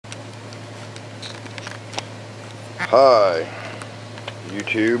Hi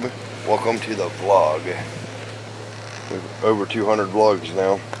YouTube, welcome to the vlog. We've over 200 vlogs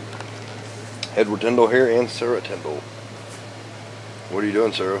now. Edward Tyndall here and Sarah Tyndall. What are you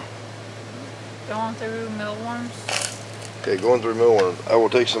doing, Sarah? Going through mealworms. Okay, going through mealworms. I will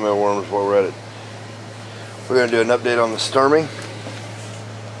take some mealworms while we're at it. We're going to do an update on the sturming.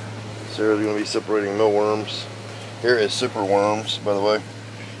 Sarah's going to be separating mealworms. Here is superworms, by the way.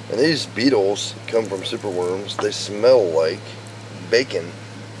 And these beetles come from superworms. They smell like bacon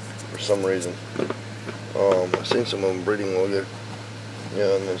for some reason. I've seen some of them breeding while ago.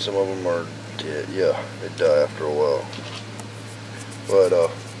 Yeah, and then some of them are dead. Yeah, they die after a while. But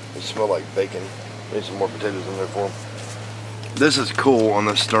they smell like bacon. Need some more potatoes in there for them. This is cool on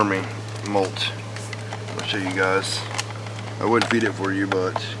the sturming molt. I'll show you guys. I would feed it for you,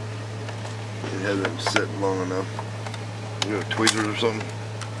 but it hasn't set long enough. You know, tweezers or something?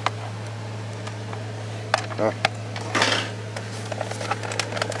 Huh?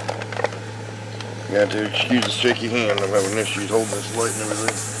 You got to excuse the shaky hand. I'm having issues holding this light and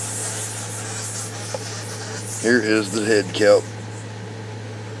everything. Here is the head cap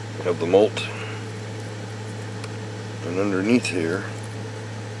of the molt. And underneath here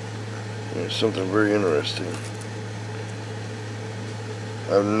is something very interesting.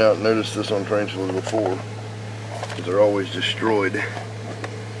 I've not noticed this on tarantulas before, because they're always destroyed.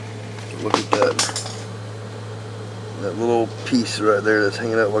 But look at that. That little piece right there that's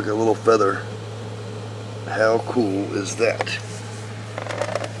hanging out like a little feather. How cool is that?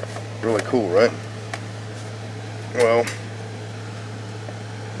 Really cool, right? Well, I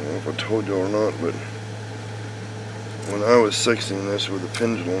don't know if I told you or not, but when I was sexing this with a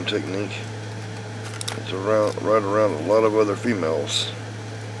pendulum technique, it's right around a lot of other females.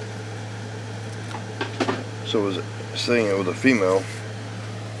 So I was saying it with a female.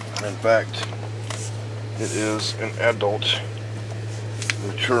 In fact, it is an adult,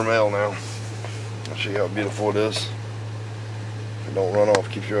 mature male now. I'll show you how beautiful it is. If it don't run off,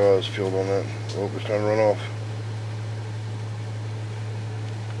 keep your eyes peeled on that. Oh, it's trying to run off.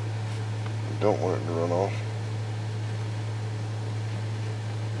 You don't want it to run off.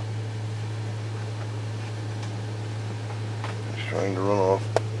 It's trying to run off.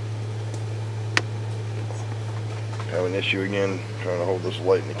 Have an issue again trying to hold this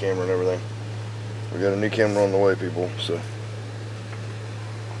light in the camera and everything. We got a new camera on the way, people, so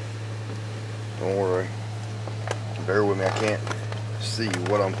don't worry. Bear with me, I can't see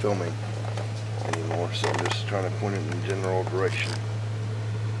what I'm filming anymore, so I'm just trying to point it in the general direction.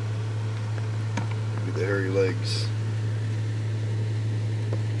 Look at the hairy legs.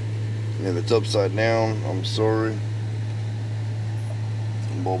 And if it's upside down, I'm sorry.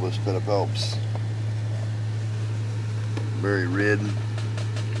 Bulbous pedipalps. Very red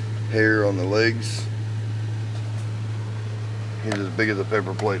hair on the legs. He's as big as a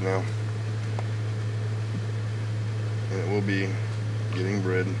paper plate now. And it will be getting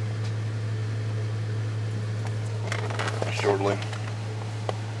bred shortly.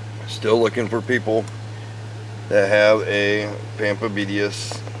 Still looking for people that have a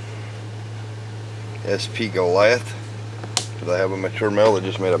Pampabedius SP Goliath, because I have a mature male that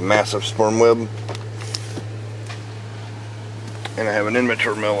just made a massive sperm web. And I have an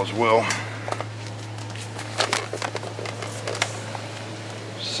immature male as well.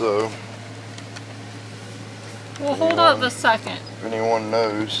 So, Well, hold up a second. If anyone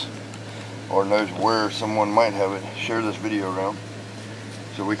knows, or knows where someone might have it, share this video around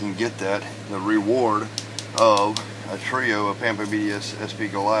so we can get that. The reward of a trio of Pampabedius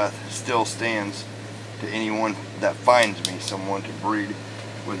SP Goliath still stands to anyone that finds me someone to breed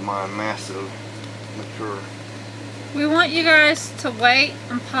with my massive mature. We want you guys to wait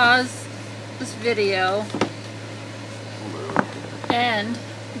and pause this video and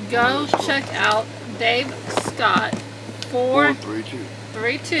go check out Dave Scott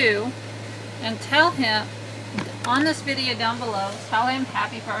 432 and tell him on this video down below, tell him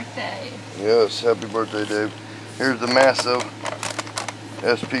happy birthday. Yes, happy birthday, Dave. Here's the massive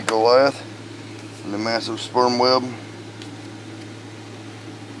SP Goliath and the massive sperm web.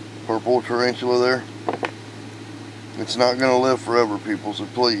 Purple tarantula there. It's not going to live forever, people, so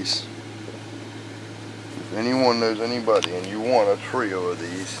please, if anyone knows anybody and you want a trio of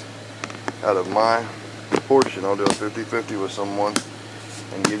these, out of my portion, I'll do a 50-50 with someone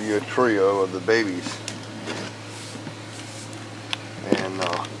and give you a trio of the babies. And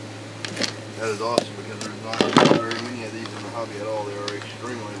that is awesome, because there's not very many of these in the hobby at all. They are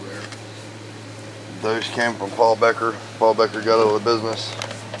extremely rare. Those came from Paul Becker. Paul Becker got out of the business.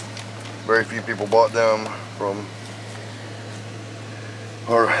 Very few people bought them from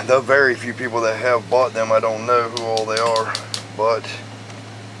or the very few people that have bought them, I don't know who all they are, but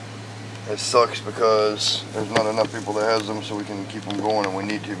it sucks because there's not enough people that has them, so we can keep them going, and we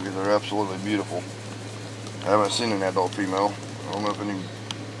need to because they're absolutely beautiful. I haven't seen an adult female. I don't know if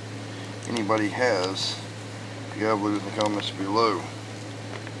anybody has. If you have, leave it in the comments below.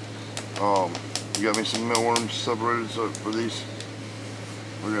 You got me some mealworms separated for these.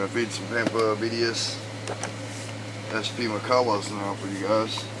 We're gonna feed some Pampa BDS SP Macalas now for you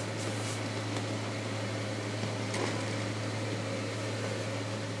guys.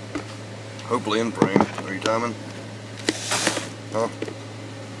 Hopefully in frame. Are you timing? Huh?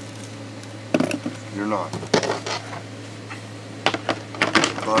 You're not.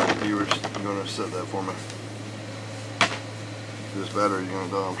 But viewers, you're gonna set that for me. This battery's gonna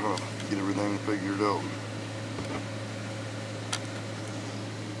die. I'm trying to get everything figured out.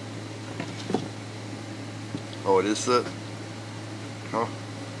 Oh, it is set? Huh?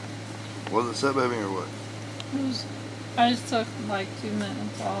 Was it set, baby, or what? I just took like 2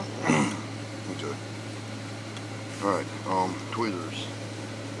 minutes off. Okay. Alright, tweezers.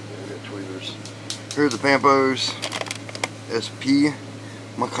 Yeah, we got tweezers. Here's the Pampos SP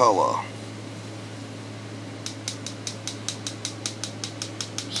Macala.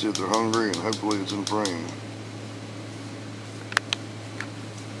 See if they're hungry, and hopefully it's in frame.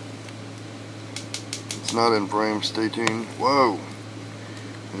 It's not in frame, stay tuned. Whoa!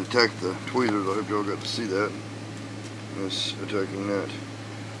 It attacked the tweezers. I hope y'all got to see that. It's attacking that.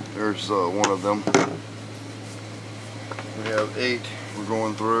 There's one of them. We have 8 we're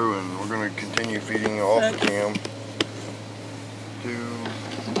going through, and we're going to continue feeding off the cam. 2,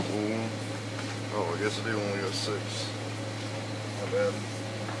 4, oh, I guess I do only got 6. Not bad.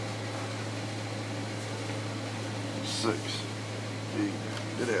 6, 8.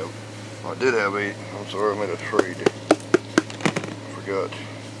 I did have 8. I'm sorry, I made a trade. I forgot.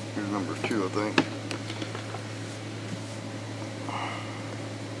 Here's number 2, I think.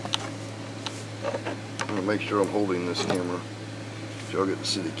 I'm gonna make sure I'm holding this camera so y'all get to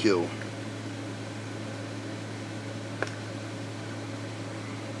see the kill.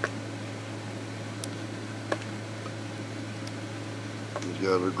 These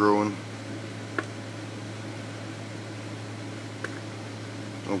guys are growing.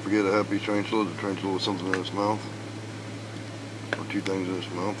 Don't forget a happy tarantula. The tarantula with something in its mouth, or 2 things in its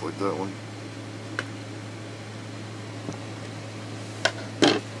mouth, like that one.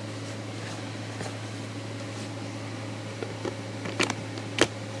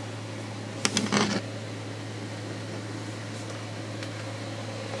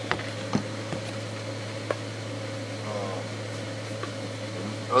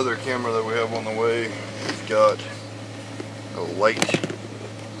 The other camera that we have on the way has got a light,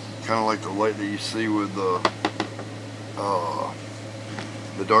 kind of like the light that you see with the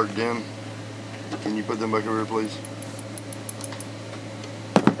dark dim. Can you put them back over here, please?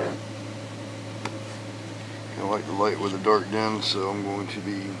 Kind of like the light with the dark dim, so I'm going to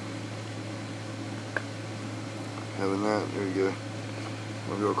be having that. There you go. I don't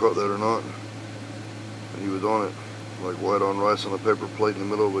know if y'all caught that or not. He was on it, like white on rice on a paper plate in the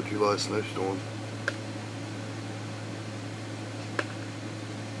middle of a July snowstorm.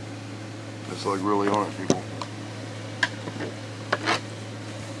 It's like really on it, people.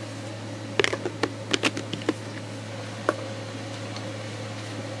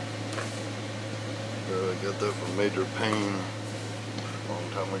 I got that from Major Pain a long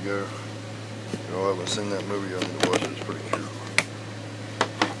time ago. If y'all haven't seen that movie, I need to watch it. It's pretty cool.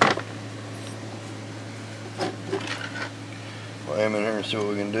 I'll aim in here and see what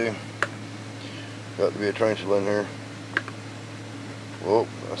we can do. Got to be a tarantula in here. Whoa,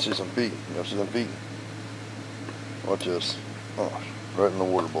 I see some feet. Y'all see them feet? Watch this. Oh, right in the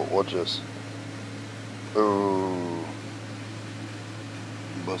water bowl. Watch this. Oh.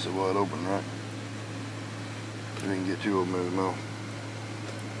 Bust it wide open, right? He didn't get 2 of them in his mouth.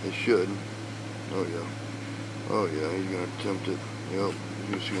 He should. Oh yeah. Oh yeah, he's gonna attempt it. Yep.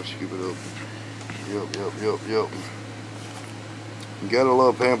 He's just gonna scoop it up. Yep. You gotta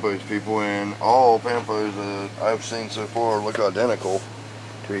love Pampos, people, and all Pampos that I've seen so far look identical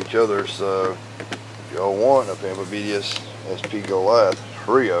to each other. So if y'all want a Pampa BDS SP Goliath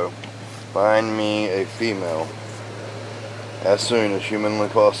trio, find me a female as soon as humanly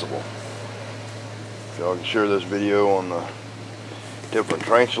possible. If y'all can share this video on the different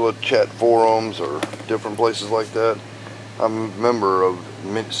tarantula chat forums or different places like that. I'm a member of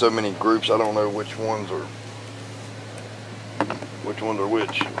so many groups, I don't know which ones are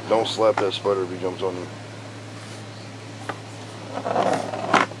which. Don't slap that spider if he jumps on you.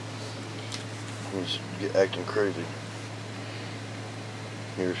 He's acting crazy.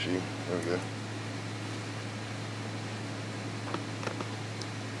 He or she. There we go.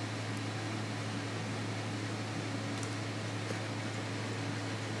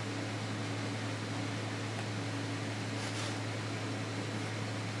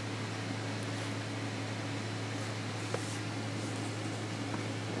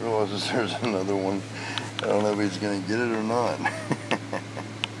 Realizes there's another one. I don't know if he's gonna get it or not.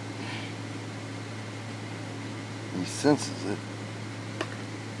 He senses it.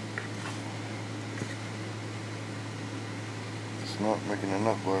 It's not making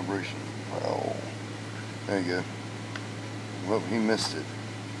enough vibration. Oh, there you go. Well, he missed it.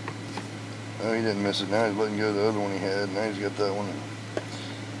 Oh, he didn't miss it. Now he's letting go of the other one he had. Now he's got that one.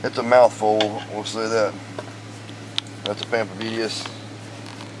 It's a mouthful, we'll say that. That's a Pampavedius.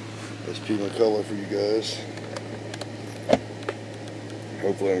 SP McCullough for you guys.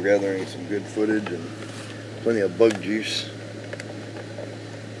 Hopefully I'm gathering some good footage and plenty of bug juice.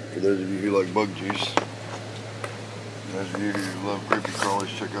 For those of you who like bug juice. Those of you who love creepy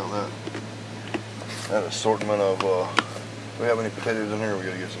crawlies, check out that assortment of, do we have any potatoes in here? We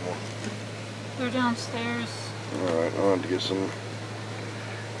gotta get some more. They're downstairs. Alright, I'll have to get some.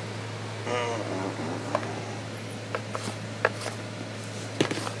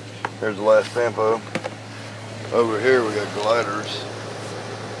 Here's the last Pampo. Over here we got gliders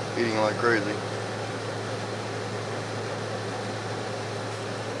eating like crazy.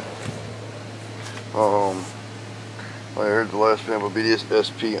 Here's the last Pampavedius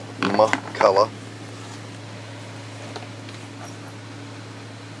SP McCullough.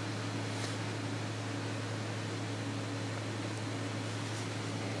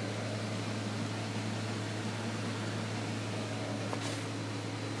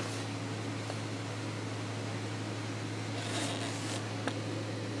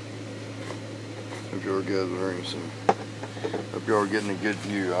 Hope you are gathering some. Hope you are getting a good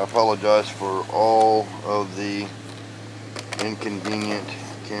view. I apologize for all of the inconvenient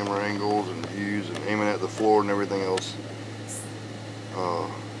camera angles and views and aiming at the floor and everything else.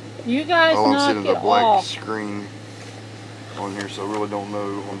 You guys all I'm knock seeing is it a black off. screen on here, so I really don't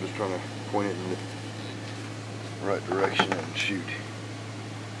know. I'm just trying to point it in the right direction and shoot.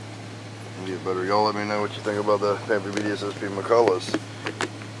 And get better. Y'all let me know what you think about the Pampavedius SP McCulloughs.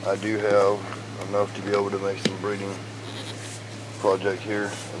 I do have enough to be able to make some breeding project here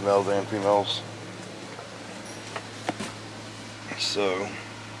of males and females. So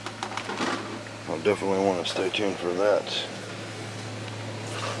I'll definitely want to stay tuned for that.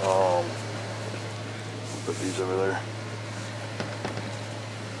 Put these over there.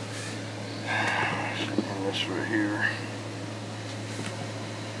 And this right here.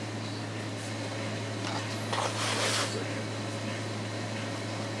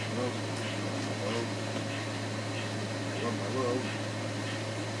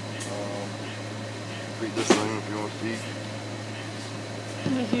 Feed this thing if you want to eat.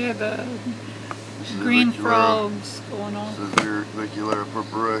 I hear the green frogs going on. This is your Viculera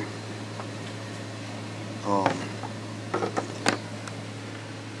purpurae.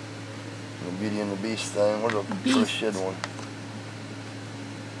 The Beauty and the Beast thing. Where's the first shed one?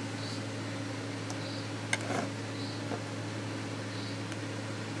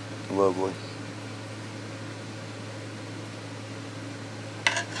 Lovely.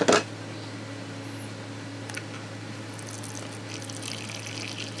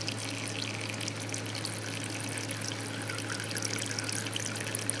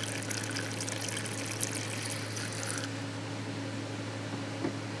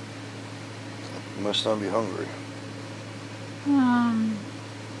 You must not be hungry.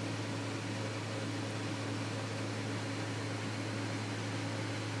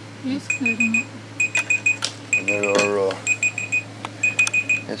 He's cutting it. And there are,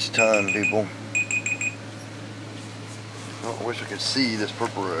 it's time, people. Oh, I wish I could see this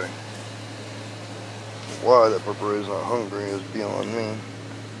purpurae. Why that purpurae is not hungry is beyond me.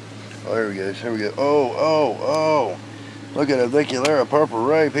 Oh, here we go. Here we go. Oh. Look at a Viculera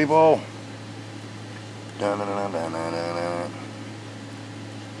purpurae, people.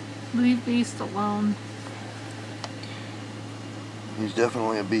 Leave Beast alone. He's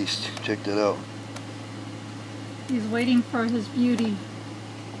definitely a beast. Check that out. He's waiting for his beauty.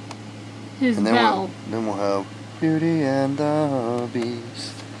 His And bell. then we'll have Beauty and the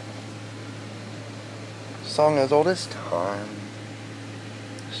Beast. Song as old as time.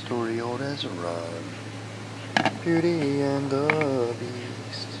 Story old as rhyme. Beauty and the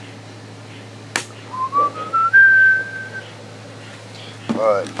Beast.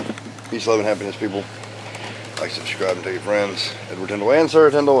 Alright. Peace, love, and happiness, people. Like, subscribe, and tell your friends. Edward Tyndall and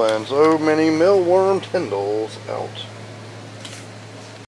Sarah Tyndall and so many mealworm Tyndalls out.